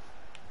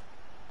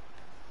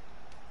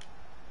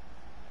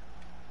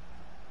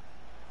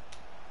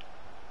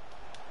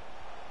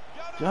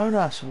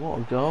 Jonas, what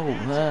a goal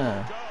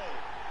there.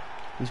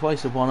 He's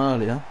wasted one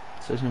earlier,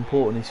 so it's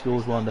important he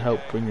scores one to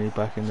help bring me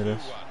back into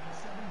this.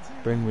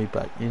 Bring me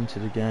back into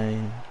the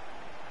game.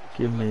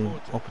 Give me an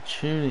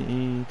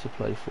opportunity to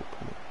play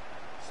football.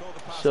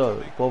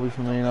 So, Bobby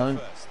Firmino,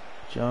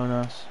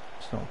 Jonas,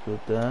 it's not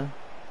good there.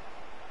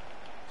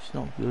 It's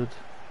not good.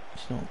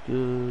 It's not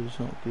good. It's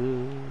not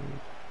good.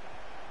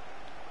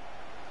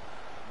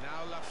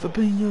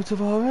 Fabinho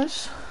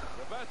Tavares.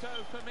 Roberto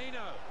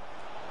Firmino.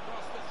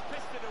 Cross that's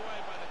twisted away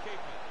by the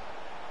keeper.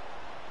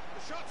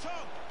 The shot's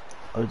on.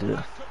 Oh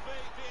dear.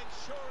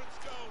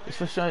 It's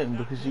frustrating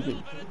because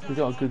we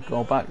got a good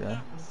goal back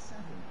there,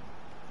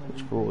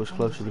 which brought us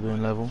closer to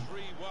being level.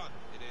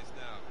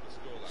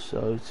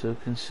 So to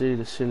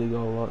concede a silly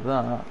goal like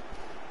that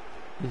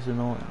is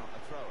annoying.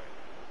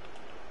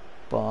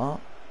 But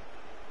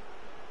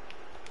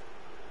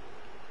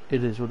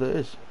it is what it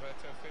is.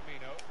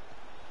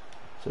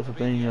 So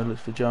Fabinho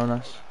looks for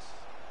Jonas.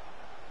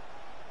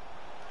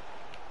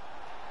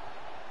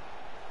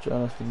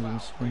 Jonas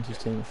wins his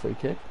team a free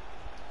kick.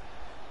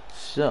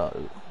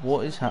 So,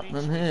 what is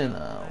happening here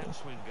now?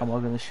 Am I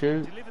going to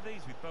shoot? Deliver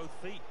these with both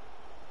feet.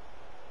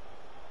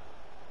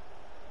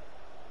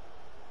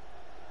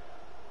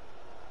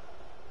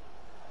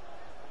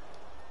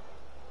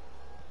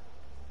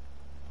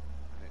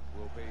 It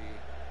will be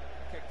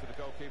a kick to the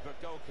goalkeeper,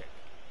 goal kick.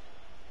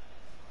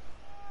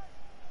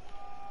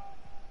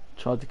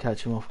 Tried to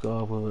catch him off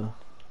guard with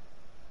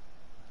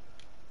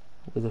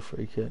a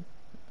free kick.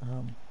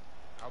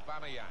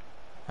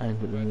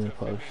 Aimed at the near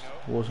post.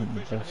 Wasn't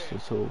the best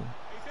at all.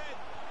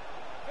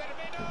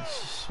 He's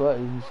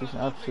sweaty, he's just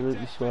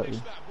absolutely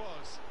sweaty.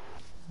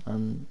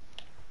 And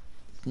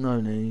no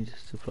need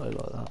to play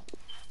like that.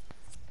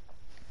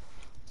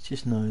 It's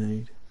just no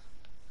need.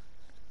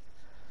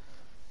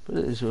 But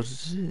it is what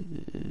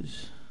it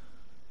is.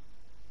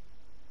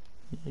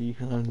 You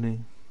can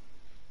only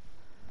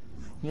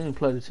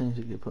play the teams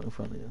that get put in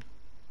front of you.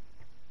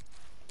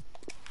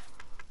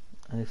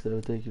 And if they're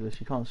ridiculous,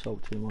 you can't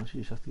sulk too much,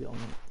 you just have to get on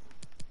it.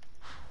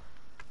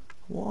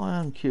 What I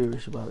am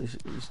curious about is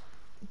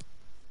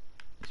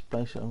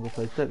basically I'm going to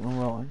play Declan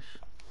Rice.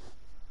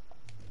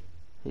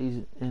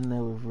 He's in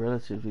there with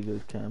relatively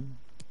good cam.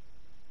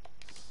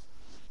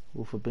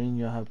 Will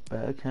Fabinho have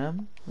better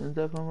cam than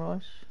Declan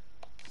Rice?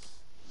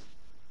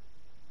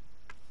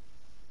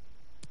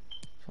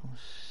 It's on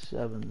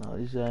 7 now.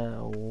 Is there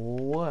a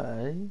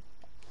way?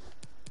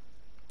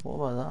 What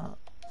about that?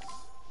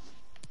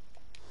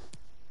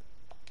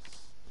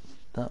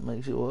 That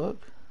makes it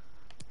work.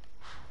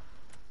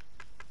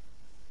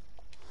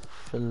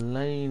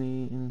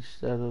 Fellaini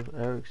instead of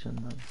Eriksen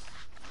then.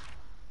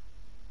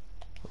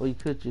 Or you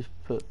could just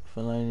put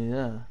Fellaini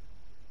there.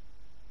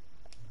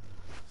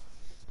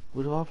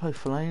 Would I play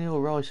Fellaini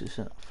or Rice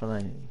at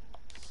Fellaini?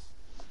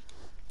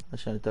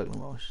 Let's say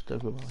Declan Rice.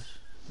 Declan Rice.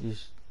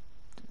 He's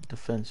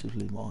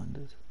defensively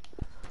minded.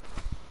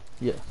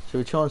 Yeah, so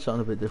we're trying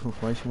something a bit different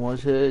formation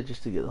wise here,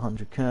 just to get the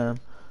 100 cam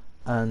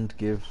and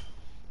give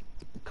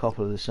a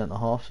couple of the centre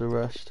halves a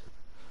rest.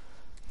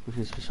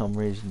 Because for some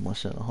reason my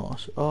centre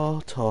halves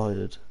are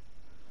tired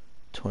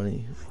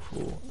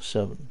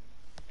 24/7,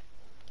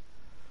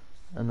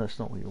 and that's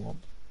not what you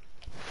want.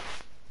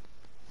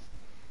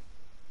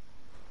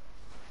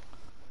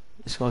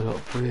 This guy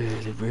got a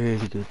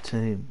really good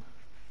team.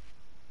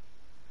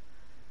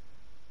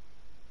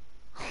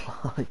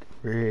 Like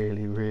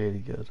really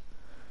good.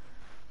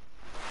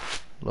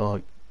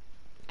 Like,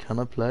 can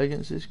I play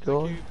against this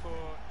guy?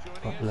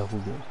 Like level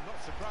good.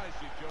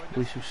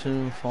 We shall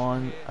soon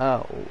find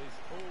out.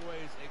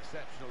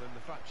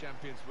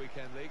 Champions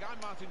Weekend League. I'm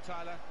Martin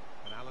Tyler,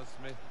 and Alan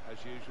Smith,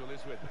 as usual,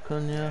 is with us.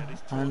 Cunha,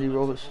 Andy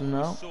Robertson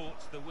now.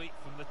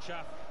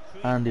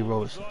 Andy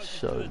Robertson's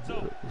so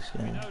good at this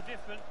game.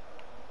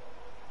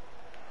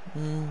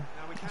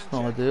 It's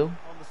not ideal.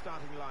 On the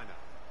starting lineup.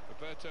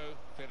 Roberto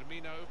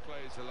Firmino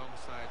plays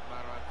alongside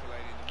Marouane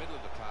Fellaini in the middle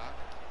of the park.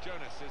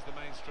 Jonas is the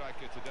main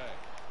striker today.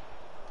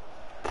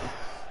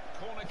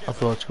 I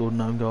thought I scored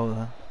an own goal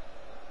there.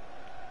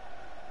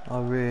 I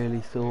really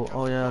thought,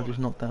 oh yeah, I just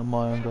knocked down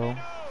my own goal. Well,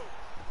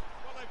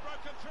 they've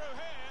broken through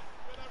here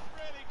with a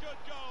really good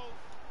goal,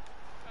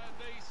 and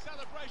the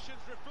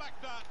celebrations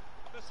reflect that.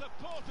 The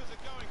supporters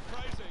are going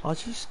crazy. I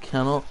just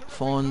cannot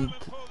find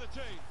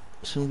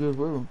some good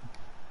rhythm.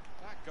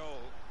 That goal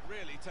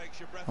really takes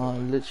your breath I away.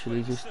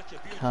 literally just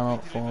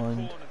cannot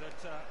find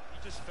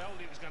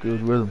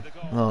good rhythm.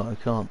 No, I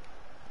can't.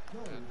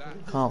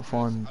 Can't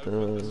find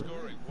the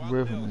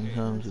rhythm in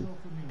terms of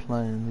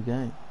playing the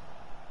game.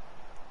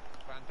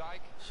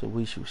 So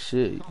we shall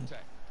see.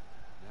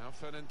 Now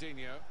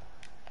Fernandinho.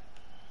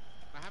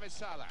 Mohamed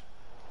Salah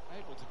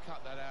able to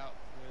cut that out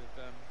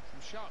with some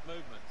sharp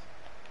movement.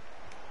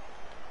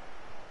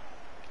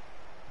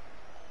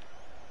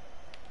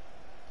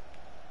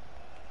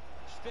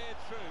 Steered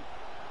through.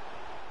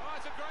 Oh,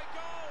 it's a great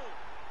goal!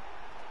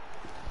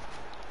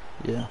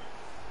 Yeah.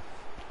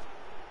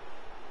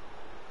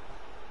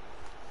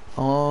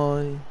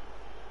 I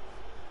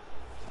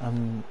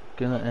am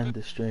gonna end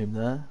the stream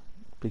there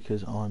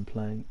because I'm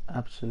playing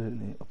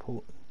absolutely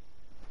appalling.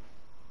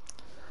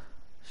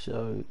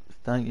 So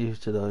thank you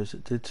to those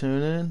that did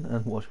tune in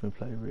and watch me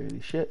play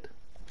really shit.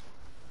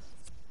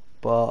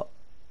 But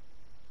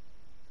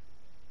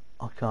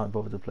I can't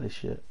bother to play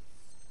shit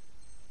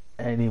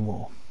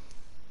anymore.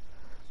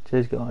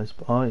 Cheers guys,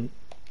 bye.